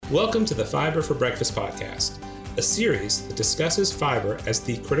Welcome to the Fiber for Breakfast podcast, a series that discusses fiber as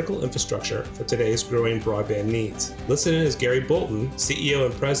the critical infrastructure for today's growing broadband needs. Listen in as Gary Bolton, CEO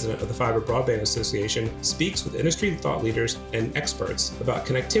and President of the Fiber Broadband Association, speaks with industry thought leaders and experts about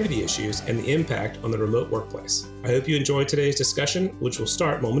connectivity issues and the impact on the remote workplace. I hope you enjoyed today's discussion, which will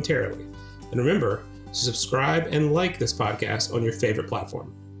start momentarily. And remember to subscribe and like this podcast on your favorite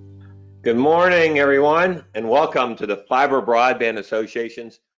platform. Good morning, everyone, and welcome to the Fiber Broadband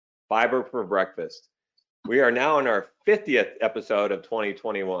Association's Fiber for Breakfast. We are now in our 50th episode of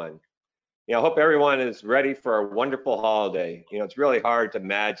 2021. I hope everyone is ready for a wonderful holiday. It's really hard to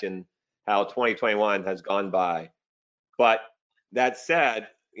imagine how 2021 has gone by. But that said,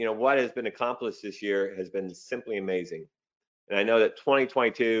 what has been accomplished this year has been simply amazing. And I know that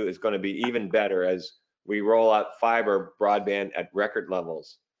 2022 is going to be even better as we roll out fiber broadband at record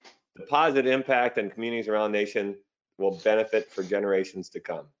levels. The positive impact on communities around the nation will benefit for generations to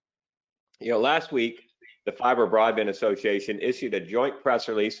come. Last week, the Fiber Broadband Association issued a joint press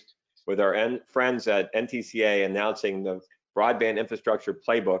release with our friends at NTCA announcing the broadband infrastructure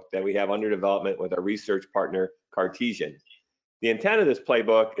playbook that we have under development with our research partner, Cartesian. The intent of this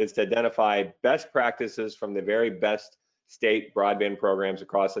playbook is to identify best practices from the very best state broadband programs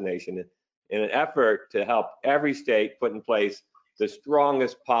across the nation in an effort to help every state put in place the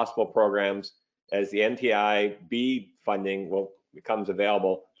strongest possible programs as the NTI BEAD funding becomes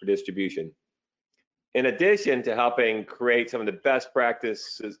available for distribution. In addition to helping create some of the best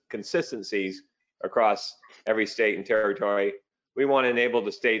practices consistencies across every state and territory, we want to enable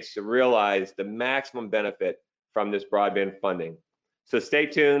the states to realize the maximum benefit from this broadband funding. So stay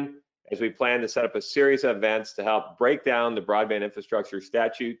tuned as we plan to set up a series of events to help break down the broadband infrastructure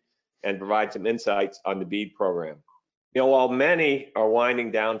statute and provide some insights on the BEAD program. While many are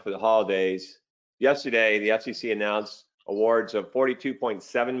winding down for the holidays, yesterday the FCC announced awards of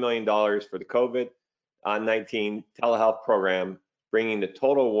 $42.7 million for the COVID-19 telehealth program, bringing the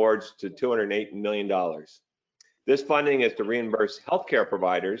total awards to $208 million. This funding is to reimburse healthcare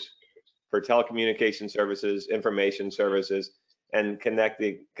providers for telecommunication services, information services, and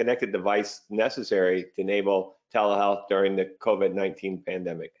connected device necessary to enable telehealth during the COVID-19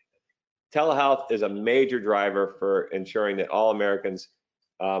 pandemic. Telehealth is a major driver for ensuring that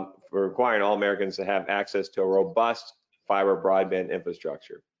requiring all Americans to have access to a robust fiber broadband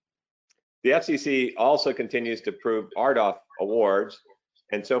infrastructure. The FCC also continues to approve RDOF awards,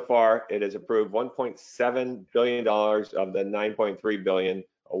 and so far it has approved $1.7 billion of the $9.3 billion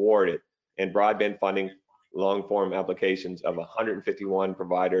awarded in broadband funding long-form applications of 151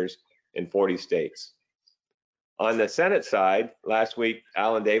 providers in 40 states. On the Senate side, last week,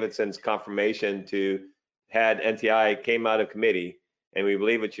 Alan Davidson's confirmation to head NTI came out of committee, and we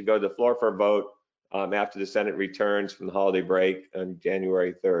believe it should go to the floor for a vote after the Senate returns from the holiday break on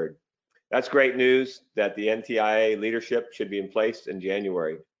January 3rd. That's great news that the NTIA leadership should be in place in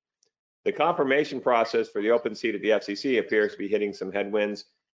January. The confirmation process for the open seat at the FCC appears to be hitting some headwinds,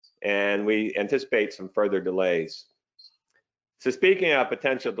 and we anticipate some further delays. So speaking of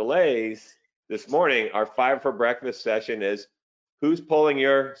potential delays, this morning, our Fiber for Breakfast session is who's pulling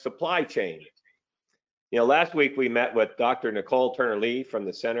your supply chain? Last week we met with Dr. Nicole Turner-Lee from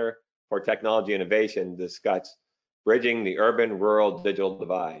the Center for Technology Innovation to discuss bridging the urban-rural digital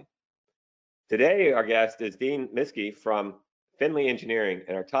divide. Today, our guest is Dean Miskey from Finley Engineering,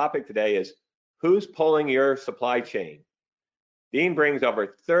 and our topic today is who's pulling your supply chain? Dean brings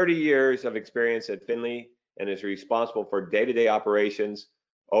over 30 years of experience at Finley and is responsible for day-to-day operations,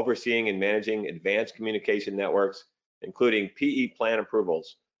 overseeing and managing advanced communication networks, including PE plan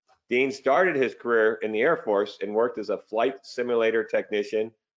approvals. Dean started his career in the Air Force and worked as a flight simulator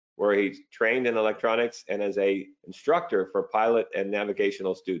technician, where he trained in electronics and as an instructor for pilot and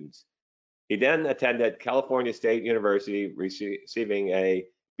navigational students. He then attended California State University, receiving a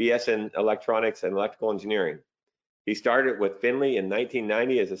BS in electronics and electrical engineering. He started with Finley in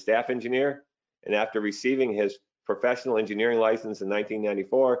 1990 as a staff engineer, and after receiving his professional engineering license in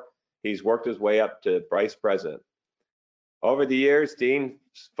 1994, he's worked his way up to vice president. Over the years, Dean's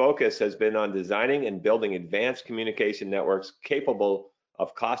focus has been on designing and building advanced communication networks capable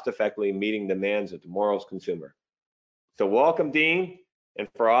of cost-effectively meeting demands of tomorrow's consumer. So welcome, Dean. And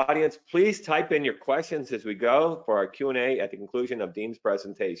for our audience, please type in your questions as we go for our Q&A at the conclusion of Dean's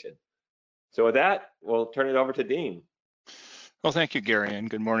presentation. So with that, we'll turn it over to Dean. Well, thank you, Gary, and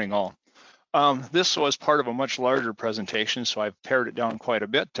good morning, all. This was part of a much larger presentation, so I've pared it down quite a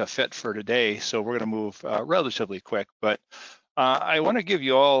bit to fit for today. So we're going to move relatively quick, but I want to give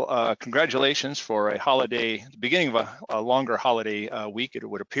you all congratulations for a holiday, the beginning of a longer holiday week, it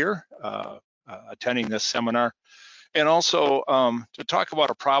would appear, attending this seminar. and also to talk about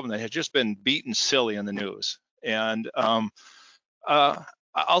a problem that has just been beaten silly in the news. And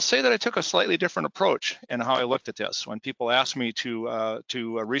I'll say that I took a slightly different approach in how I looked at this. When people asked me to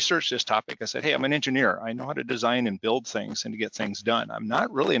research this topic, I said, hey, I'm an engineer. I know how to design and build things and to get things done. I'm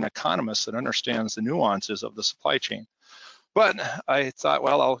not really an economist that understands the nuances of the supply chain. But I thought,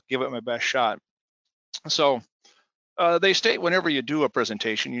 well, I'll give it my best shot. So they state whenever you do a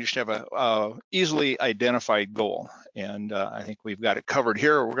presentation, you should have a easily identified goal. And I think we've got it covered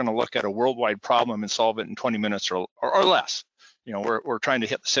here. We're going to look at a worldwide problem and solve it in 20 minutes or less. You know, we're trying to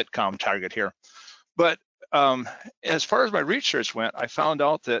hit the sitcom target here. But as far as my research went, I found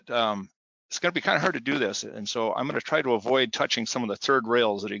out that it's going to be kind of hard to do this. And so I'm going to try to avoid touching some of the third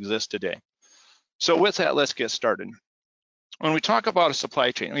rails that exist today. So with that, let's get started. When we talk about a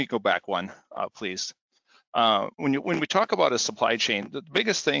supply chain, let me go back one, please. When we talk about a supply chain, the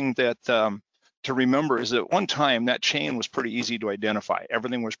biggest thing that to remember is that at one time that chain was pretty easy to identify.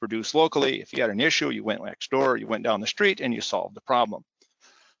 Everything was produced locally. If you had an issue, you went next door, you went down the street, and you solved the problem.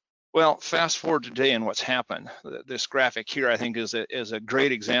 Well, fast forward today and what's happened. This graphic here, I think, is a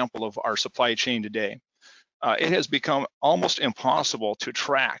great example of our supply chain today. It has become almost impossible to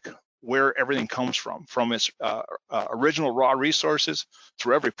track where everything comes from its original raw resources,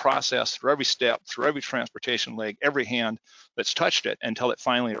 through every process, through every step, through every transportation leg, every hand that's touched it until it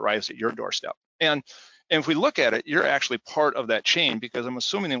finally arrives at your doorstep. And if we look at it, you're actually part of that chain, because I'm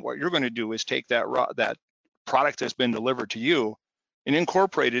assuming that what you're going to do is take that product that's been delivered to you and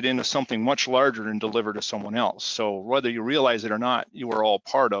incorporate it into something much larger and deliver to someone else. So whether you realize it or not, you are all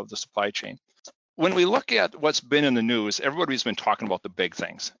part of the supply chain. When we look at what's been in the news, everybody's been talking about the big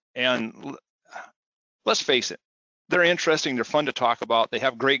things. And let's face it, they're interesting, they're fun to talk about, they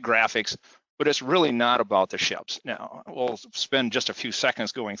have great graphics, but it's really not about the ships. Now, we'll spend just a few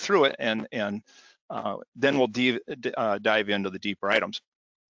seconds going through it, and then we'll dive into the deeper items.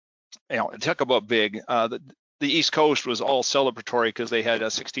 You know, talk about big. The East Coast was all celebratory because they had a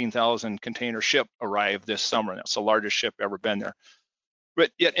 16,000 container ship arrive this summer. That's the largest ship ever been there.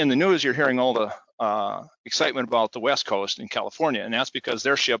 But yet in the news, you're hearing all the excitement about the West Coast in California, and that's because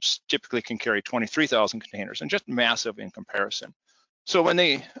their ships typically can carry 23,000 containers, and just massive in comparison. So when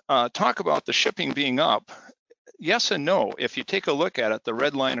they talk about the shipping being up, yes and no. If you take a look at it, the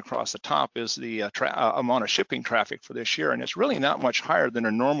red line across the top is the amount of shipping traffic for this year, and it's really not much higher than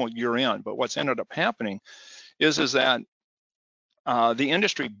a normal year end. But what's ended up happening is that the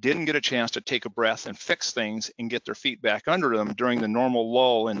industry didn't get a chance to take a breath and fix things and get their feet back under them during the normal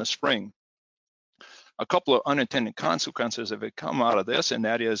lull in the spring. A couple of unintended consequences have come out of this, and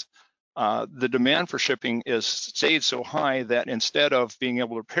that is the demand for shipping is stayed so high that instead of being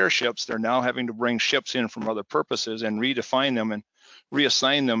able to repair ships, they're now having to bring ships in from other purposes and redefine them and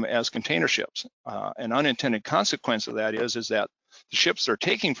reassign them as container ships. An unintended consequence of that is that the ships they're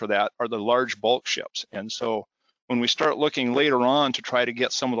taking for that are the large bulk ships. And so when we start looking later on to try to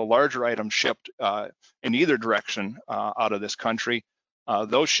get some of the larger items shipped in either direction out of this country,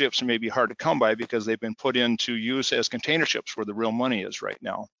 those ships may be hard to come by because they've been put into use as container ships where the real money is right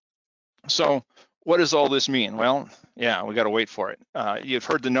now. So what does all this mean? Well, yeah, we got to wait for it. You've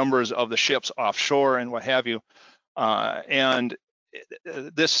heard the numbers of the ships offshore and what have you. And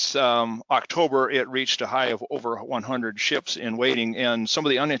this October, it reached a high of over 100 ships in waiting. And some of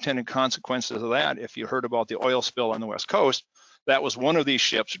the unintended consequences of that, if you heard about the oil spill on the West Coast, that was one of these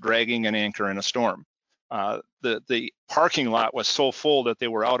ships dragging an anchor in a storm. The parking lot was so full that they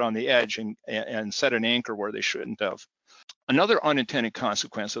were out on the edge and set an anchor where they shouldn't have. Another unintended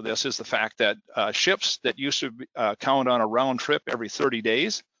consequence of this is the fact that ships that used to count on a round trip every 30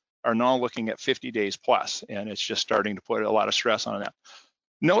 days are now looking at 50 days plus, and it's just starting to put a lot of stress on that.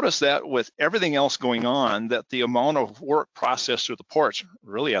 Notice that with everything else going on, that the amount of work processed through the ports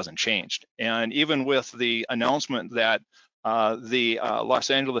really hasn't changed. And even with the announcement that the Los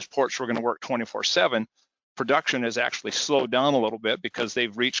Angeles ports were going to work 24/7, production has actually slowed down a little bit because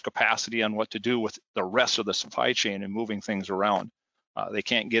they've reached capacity on what to do with the rest of the supply chain and moving things around. They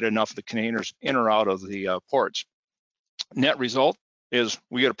can't get enough of the containers in or out of the ports. Net result is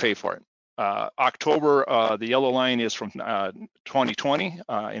we got to pay for it. October, the yellow line is from 2020.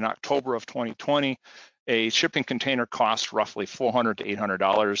 In October of 2020, a shipping container cost roughly $400 to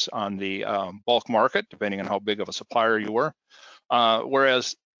 $800 on the bulk market, depending on how big of a supplier you were.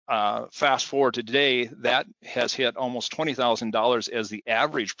 Whereas fast forward to today, that has hit almost $20,000 as the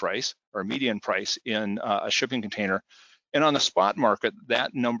average price or median price in a shipping container. And on the spot market,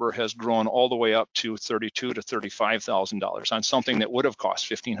 that number has grown all the way up to $32,000 to $35,000 on something that would have cost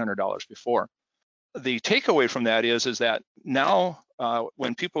 $1,500 before. the takeaway from that is that now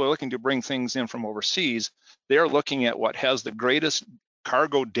when people are looking to bring things in from overseas, they're looking at what has the greatest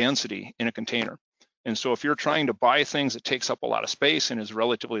cargo density in a container. And so if you're trying to buy things that takes up a lot of space and is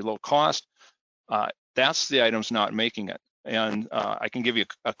relatively low cost, that's the items not making it. And I can give you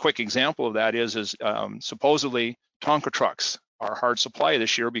a quick example of that is supposedly Tonka trucks are hard supply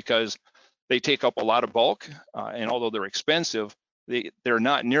this year because they take up a lot of bulk, and although they're expensive, they're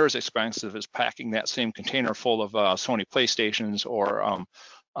not near as expensive as packing that same container full of Sony PlayStations or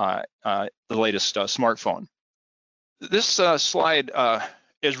the latest smartphone. This slide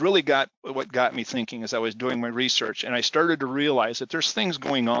has really what got me thinking as I was doing my research, and I started to realize that there's things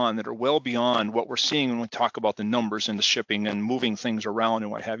going on that are well beyond what we're seeing when we talk about the numbers and the shipping and moving things around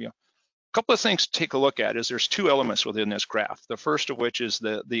and what have you. A couple of things to take a look at is there's two elements within this graph. The first of which is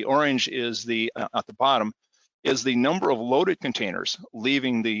the orange is at the bottom is the number of loaded containers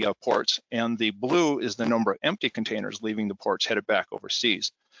leaving the ports, and the blue is the number of empty containers leaving the ports headed back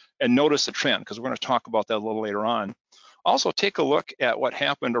overseas. And notice the trend, because we're going to talk about that a little later on. Also, take a look at what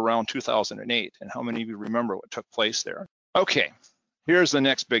happened around 2008 and how many of you remember what took place there. Okay, here's the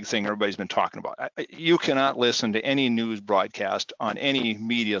next big thing everybody's been talking about. You cannot listen to any news broadcast on any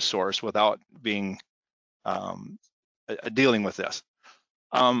media source without being dealing with this.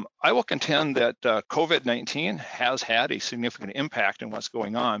 I will contend that COVID-19 has had a significant impact on what's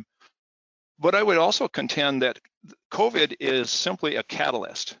going on, but I would also contend that COVID is simply a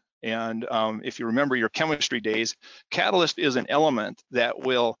catalyst. And if you remember your chemistry days, catalyst is an element that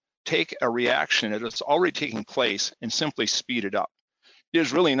will take a reaction that is already taking place and simply speed it up. It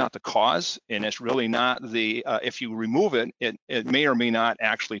is really not the cause, and it's really not if you remove it, it may or may not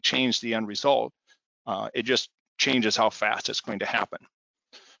actually change the end result. It just changes how fast it's going to happen.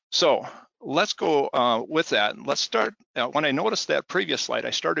 So let's go with that. Let's start, when I noticed that previous slide,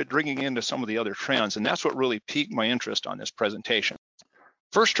 I started digging into some of the other trends, and that's what really piqued my interest on this presentation.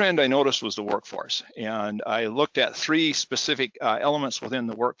 First trend I noticed was the workforce, and I looked at three specific elements within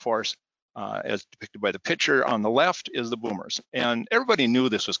the workforce as depicted by the picture. On the left is the boomers, and everybody knew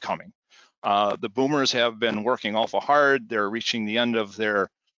this was coming. The boomers have been working awful hard. They're reaching the end of their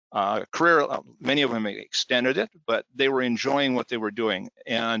career. Many of them extended it, but they were enjoying what they were doing,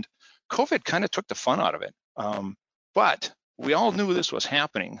 and COVID kind of took the fun out of it. But we all knew this was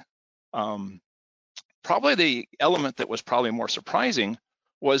happening. Probably the element that was probably more surprising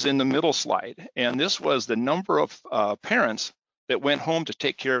was in the middle slide, and this was the number of parents that went home to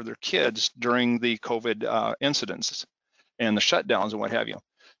take care of their kids during the COVID incidents and the shutdowns and what have you.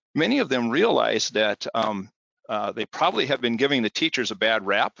 Many of them realized that they probably have been giving the teachers a bad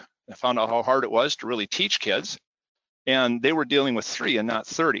rap. They found out how hard it was to really teach kids, and they were dealing with 3 and not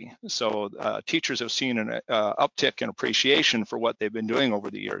 30. So teachers have seen an uptick in appreciation for what they've been doing over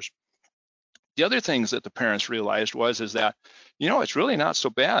the years. The other things that the parents realized is that, it's really not so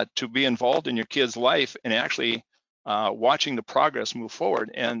bad to be involved in your kid's life and actually watching the progress move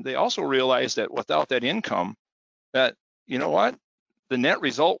forward. And they also realized that without that income, that, the net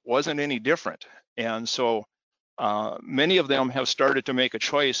result wasn't any different. And so many of them have started to make a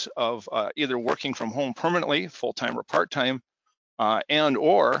choice of either working from home permanently, full-time or part-time, and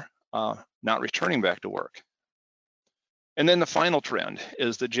or not returning back to work. And then the final trend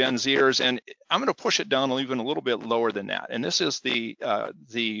is the Gen Zers, and I'm going to push it down even a little bit lower than that. And this is the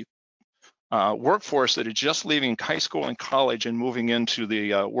workforce that is just leaving high school and college and moving into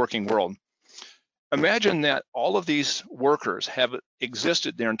the working world. Imagine that all of these workers have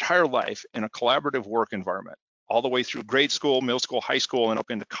existed their entire life in a collaborative work environment, all the way through grade school, middle school, high school, and up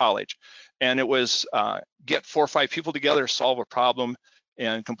into college. And it was get 4 or 5 people together, solve a problem,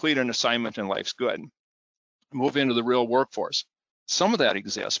 and complete an assignment, and life's good. Move into the real workforce. Some of that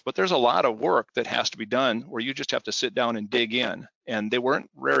exists, but there's a lot of work that has to be done where you just have to sit down and dig in, and they weren't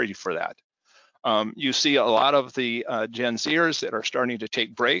ready for that. You see a lot of the Gen Zers that are starting to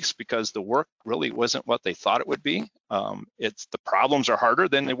take breaks because the work really wasn't what they thought it would be. The problems are harder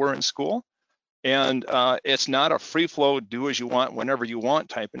than they were in school, and it's not a free flow, do as you want, whenever you want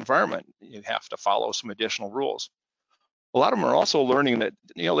type environment. You have to follow some additional rules. A lot of them are also learning that,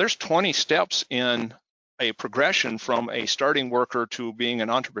 there's 20 steps in a progression from a starting worker to being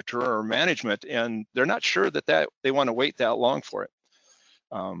an entrepreneur or management, and they're not sure that they want to wait that long for it.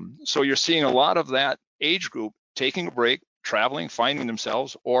 So you're seeing a lot of that age group taking a break, traveling, finding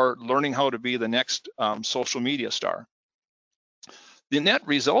themselves, or learning how to be the next social media star. The net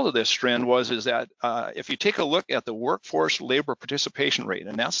result of this trend is that if you take a look at the workforce labor participation rate,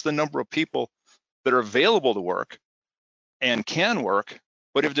 and that's the number of people that are available to work and can work,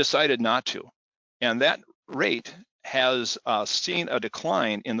 but have decided not to. And that rate has seen a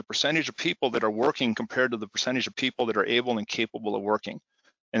decline in the percentage of people that are working compared to the percentage of people that are able and capable of working.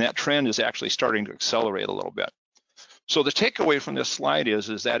 And that trend is actually starting to accelerate a little bit. So the takeaway from this slide is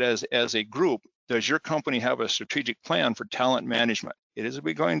that as a group, does your company have a strategic plan for talent management? It is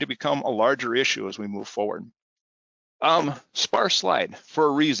going to become a larger issue as we move forward. Sparse slide for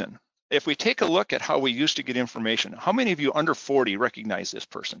a reason. If we take a look at how we used to get information, how many of you under 40 recognize this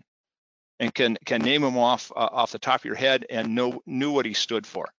person and can name him off the top of your head and knew what he stood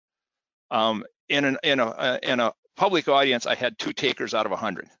for? In a public audience, I had 2 takers out of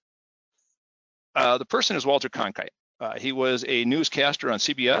 100. The person is Walter Cronkite. He was a newscaster on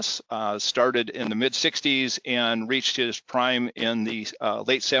CBS, started in the mid 60s and reached his prime in the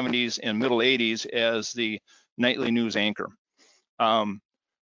late 70s and middle 80s as the nightly news anchor.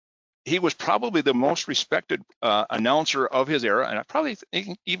 He was probably the most respected announcer of his era, and I probably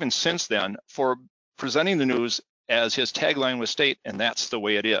think even since then, for presenting the news as his tagline would state, and that's the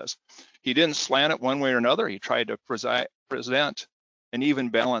way it is. He didn't slant it one way or another. He tried to present an even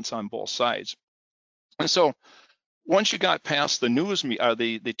balance on both sides. And so once you got past the news, the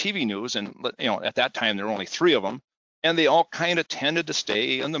TV news, and at that time there were only 3 of them, and they all kind of tended to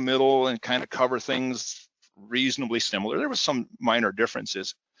stay in the middle and kind of cover things reasonably similar. There was some minor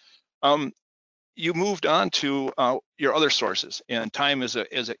differences. You moved on to your other sources, and Time is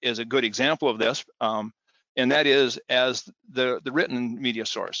a good example of this, and that is as the written media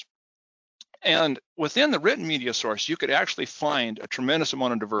source. And within the written media source, you could actually find a tremendous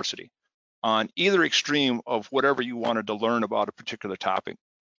amount of diversity on either extreme of whatever you wanted to learn about a particular topic.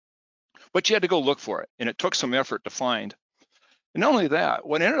 But you had to go look for it, and it took some effort to find. And not only that,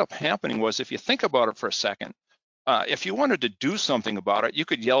 what ended up happening was, if you think about it for a second, if you wanted to do something about it, you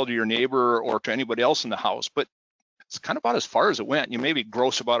could yell to your neighbor or to anybody else in the house, but it's kind of about as far as it went. You may be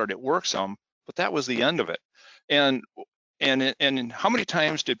gross about it at work some, but that was the end of it. And how many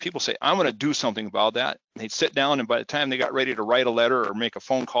times did people say, I'm going to do something about that? And they'd sit down, and by the time they got ready to write a letter or make a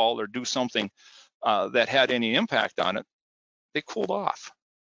phone call or do something that had any impact on it, they cooled off.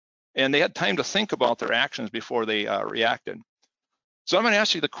 And they had time to think about their actions before they reacted. So I'm going to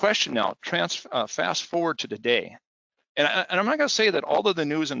ask you the question now, fast forward to today. And I'm not going to say that all of the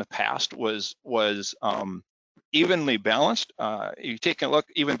news in the past was evenly balanced. You take a look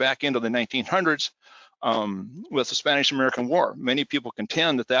even back into the 1900s, with the Spanish-American War. Many people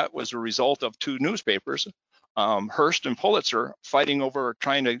contend that that was a result of 2 newspapers, Hearst and Pulitzer, fighting over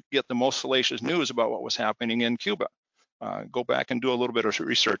trying to get the most salacious news about what was happening in Cuba. Go back and do a little bit of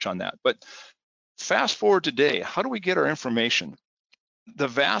research on that. But fast forward today, how do we get our information? The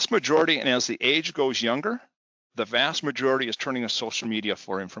vast majority, and as the age goes younger, the vast majority is turning to social media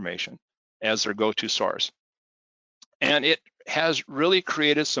for information as their go-to source. And it has really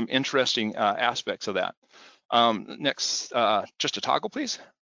created some interesting aspects of that. Next, just a toggle, please.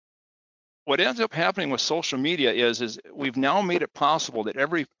 What ends up happening with social media is we've now made it possible that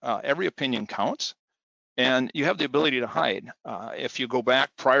every opinion counts, and you have the ability to hide. If you go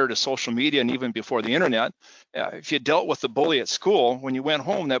back prior to social media and even before the internet, if you dealt with the bully at school, when you went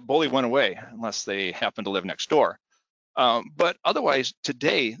home, that bully went away, unless they happened to live next door. But otherwise,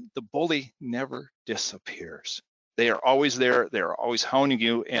 today, the bully never disappears. They are always there. They are always hounding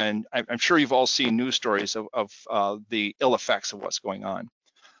you. And I'm sure you've all seen news stories of the ill effects of what's going on.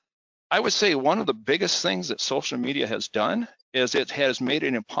 I would say one of the biggest things that social media has done is it has made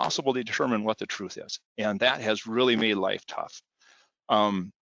it impossible to determine what the truth is. And that has really made life tough.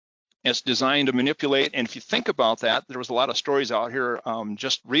 It's designed to manipulate. And if you think about that, there was a lot of stories out here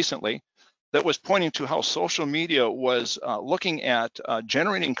just recently that was pointing to how social media was looking at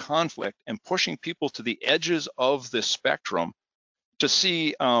generating conflict and pushing people to the edges of the spectrum to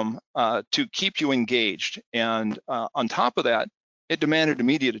see, to keep you engaged. And on top of that, it demanded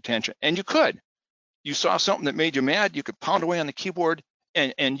immediate attention. And you could. You saw something that made you mad, you could pound away on the keyboard,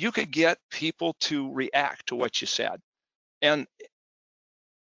 and you could get people to react to what you said. And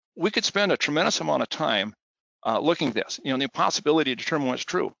we could spend a tremendous amount of time looking at this, the impossibility to determine what's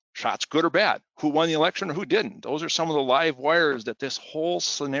true. Shots good or bad, who won the election or who didn't. Those are some of the live wires that this whole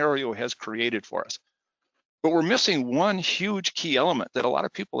scenario has created for us. But we're missing one huge key element that a lot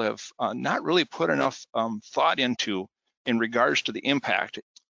of people have not really put enough thought into in regards to the impact.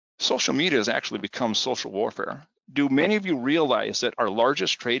 Social media has actually become social warfare. Do many of you realize that our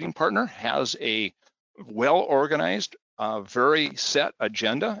largest trading partner has a well-organized, very set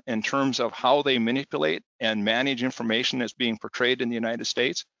agenda in terms of how they manipulate and manage information that's being portrayed in the United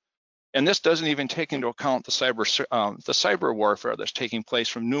States? And this doesn't even take into account the cyber warfare that's taking place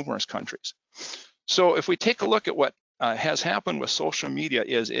from numerous countries. So if we take a look at what has happened with social media,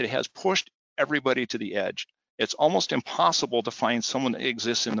 is it has pushed everybody to the edge. It's almost impossible to find someone that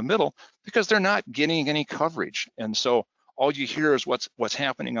exists in the middle because they're not getting any coverage. And so all you hear is what's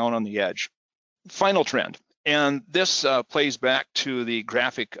happening out on the edge. Final trend, and this plays back to the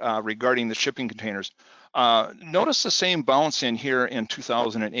graphic regarding the shipping containers. Notice the same bounce in here in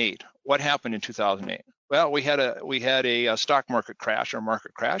 2008. What happened in 2008? Well, we had a stock market crash, or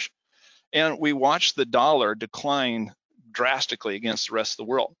market crash, and we watched the dollar decline drastically against the rest of the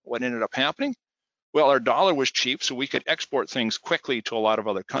world. What ended up happening? Well, our dollar was cheap, so we could export things quickly to a lot of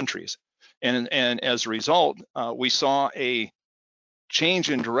other countries. And as a result, we saw a change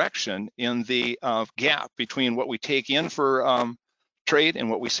in direction in the gap between what we take in for trade and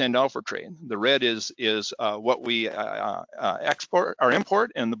what we send out for trade. The red is what we export or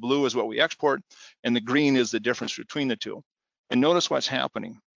import, and the blue is what we export, and the green is the difference between the two. And notice what's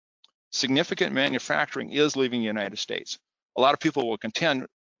happening. Significant manufacturing is leaving the United States. A lot of people will contend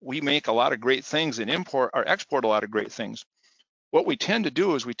we make a lot of great things and import or export a lot of great things. What we tend to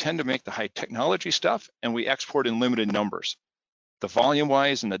do is we tend to make the high technology stuff and we export in limited numbers. The volume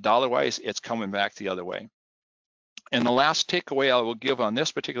wise and the dollar wise, it's coming back the other way. And the last takeaway I will give on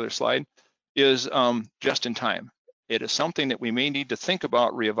this particular slide is just in time. It is something that we may need to think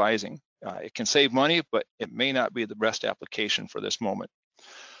about revising. It can save money, but it may not be the best application for this moment.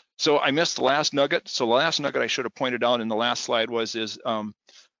 So I missed the last nugget. So the last nugget I should have pointed out in the last slide was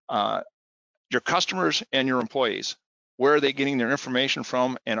your customers and your employees. Where are they getting their information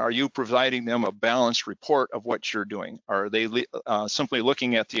from, and are you providing them a balanced report of what you're doing? Are they simply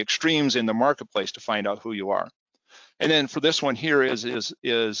looking at the extremes in the marketplace to find out who you are? And then for this one here is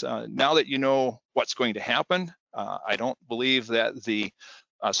now that you know what's going to happen, I don't believe that the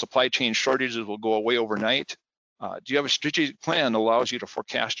supply chain shortages will go away overnight. Do you have a strategic plan that allows you to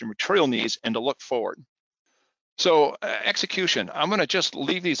forecast your material needs and to look forward? So execution, I'm going to just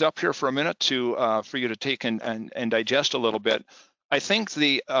leave these up here for a minute to for you to take and digest a little bit. I think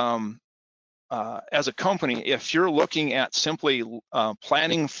the as a company, if you're looking at simply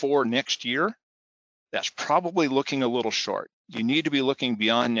planning for next year, that's probably looking a little short. You need to be looking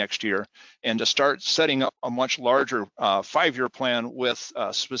beyond next year and to start setting up a much larger 5-year plan with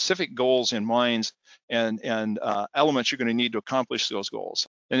specific goals in mind and elements you're going to need to accomplish those goals.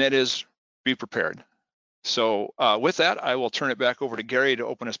 And that is be prepared. So with that, I will turn it back over to Gary to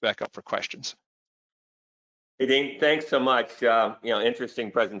open us back up for questions. Hey, Dean, thanks so much. Interesting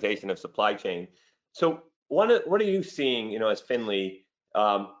presentation of supply chain. So what are you seeing, as Finley,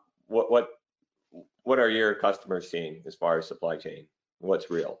 what are your customers seeing as far as supply chain? What's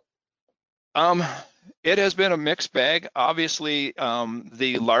real? It has been a mixed bag. Obviously,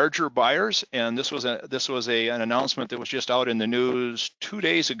 the larger buyers, and this was an announcement that was just out in the news 2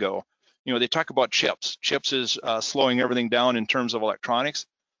 days ago. They talk about chips. Chips is slowing everything down in terms of electronics.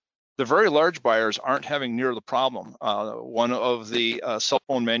 The very large buyers aren't having near the problem. One of the cell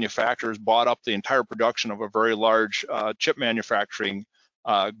phone manufacturers bought up the entire production of a very large chip manufacturing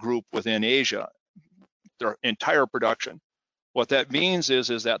group within Asia, their entire production. What that means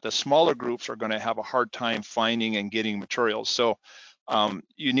is that the smaller groups are going to have a hard time finding and getting materials. So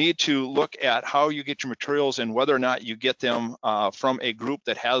you need to look at how you get your materials and whether or not you get them from a group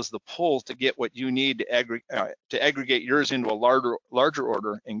that has the pull to get what you need to aggregate yours into a larger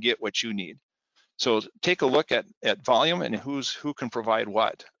order and get what you need. So take a look at volume and who can provide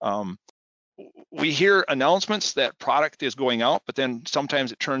what. We hear announcements that product is going out, but then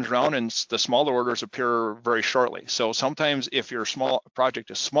sometimes it turns around and the smaller orders appear very shortly. So sometimes if your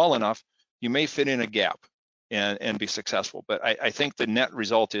project is small enough, you may fit in a gap and be successful. But I think the net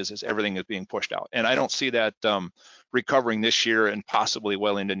result is everything is being pushed out. And I don't see that recovering this year and possibly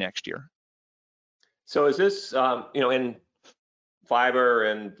well into next year. So is this, in fiber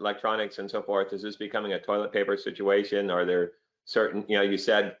and electronics and so forth, is this becoming a toilet paper situation? Are there certain, you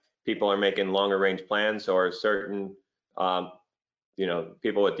said people are making longer range plans, or certain,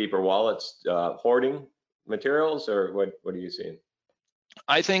 people with deeper wallets hoarding materials, or what are you seeing?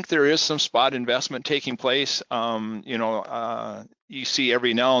 I think there is some spot investment taking place. You see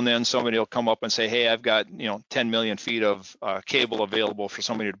every now and then somebody will come up and say, hey, I've got 10 million feet of cable available for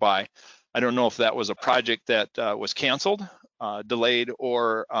somebody to buy. I don't know if that was a project that was canceled, delayed,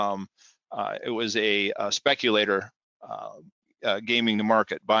 or it was a speculator gaming the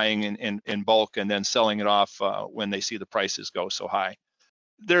market, buying in bulk and then selling it off when they see the prices go so high.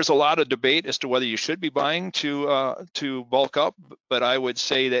 There's a lot of debate as to whether you should be buying to bulk up, but I would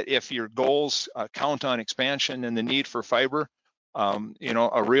say that if your goals count on expansion and the need for fiber,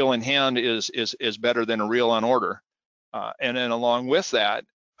 a reel in hand is better than a reel on order. And then along with that,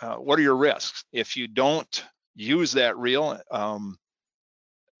 what are your risks? If you don't use that reel,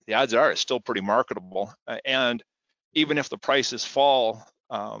 the odds are it's still pretty marketable. And even if the prices fall,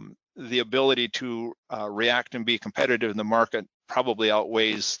 the ability to react and be competitive in the market probably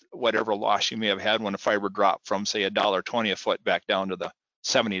outweighs whatever loss you may have had when a fiber dropped from, say, $1.20 a foot back down to the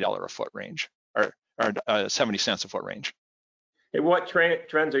 $70 a foot range, or 70 cents a foot range. Hey, what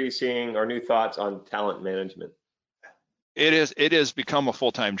trends are you seeing or new thoughts on talent management? It has become a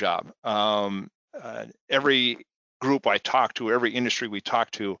full-time job. Every group I talk to, every industry we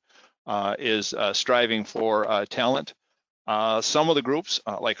talk to is striving for talent. Some of the groups,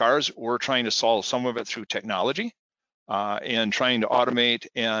 like ours, we're trying to solve some of it through technology and trying to automate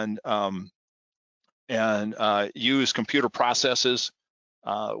and use computer processes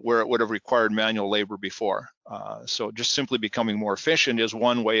where it would have required manual labor before. So just simply becoming more efficient is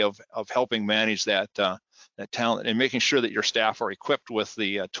one way of helping manage that talent and making sure that your staff are equipped with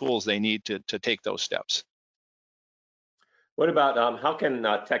the tools they need to take those steps. What about how can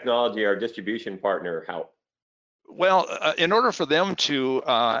technology or distribution partner help? Well, in order for them to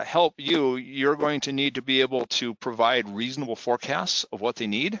help you, you're going to need to be able to provide reasonable forecasts of what they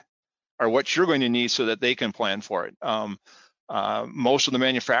need or what you're going to need so that they can plan for it. Most of the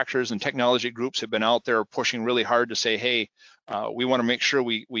manufacturers and technology groups have been out there pushing really hard to say, hey, we want to make sure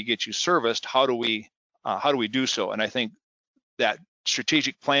we get you serviced. How do we do so? And I think that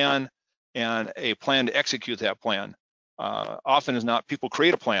strategic plan and a plan to execute that plan often is not, people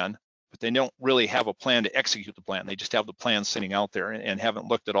create a plan, but they don't really have a plan to execute the plan. They just have the plan sitting out there and haven't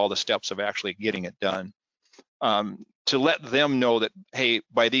looked at all the steps of actually getting it done. To let them know that, hey,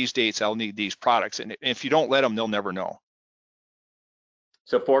 by these dates, I'll need these products. And if you don't let them, they'll never know.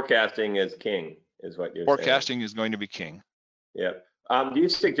 So forecasting is king, is what you're saying. Forecasting is going to be king. Yeah. Do you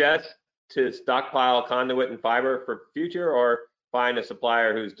suggest to stockpile conduit and fiber for future, or find a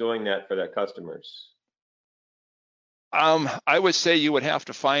supplier who's doing that for their customers? I would say you would have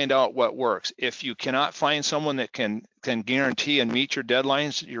to find out what works. If you cannot find someone that can guarantee and meet your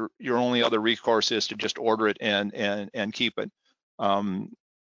deadlines, your only other recourse is to just order it and keep it.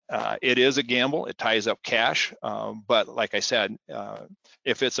 It is a gamble. It ties up cash, but like I said,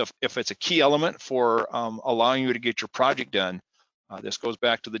 if it's a key element for allowing you to get your project done, this goes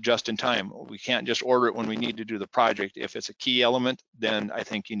back to the just in time. We can't just order it when we need to do the project. If it's a key element, then I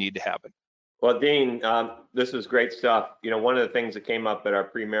think you need to have it. Well, Dean, this is great stuff. You know, one of the things that came up at our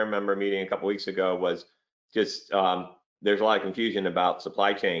Premier member meeting a couple weeks ago was just there's a lot of confusion about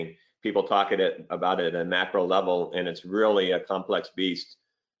supply chain. People talk about it at a macro level, and it's really a complex beast.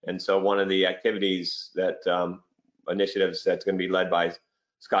 And so one of the activities that initiatives that's going to be led by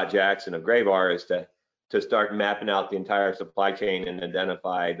Scott Jackson of Graybar is to start mapping out the entire supply chain and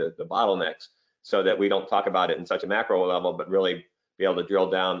identify the bottlenecks, so that we don't talk about it in such a macro level, but really be able to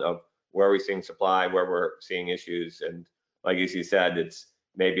drill down of where we're seeing supply, where we're seeing issues. And like you said,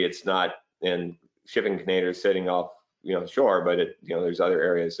 maybe it's not in shipping containers sitting off shore, but there's other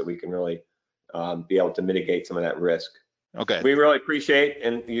areas that we can really be able to mitigate some of that risk. Okay. We really appreciate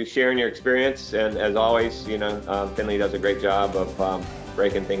you sharing your experience, and as always, Finley does a great job of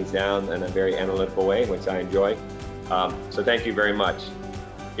breaking things down in a very analytical way, which I enjoy. So thank you very much.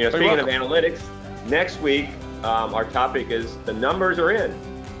 Speaking of analytics, next week our topic is the numbers are in.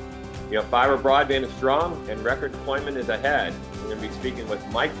 Fiber broadband is strong and record deployment is ahead. We're going to be speaking with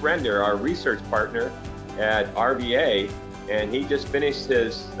Mike Brender, our research partner at RVA, and he just finished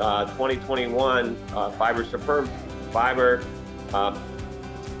his 2021 fiber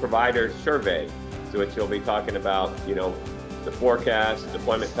provider survey, so which he'll be talking about, the forecast,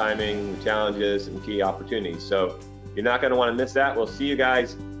 deployment timing, the challenges, and key opportunities. So you're not going to want to miss that. We'll see you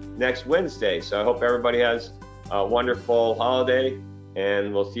guys next Wednesday. So I hope everybody has a wonderful holiday,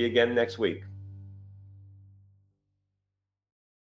 and we'll see you again next week.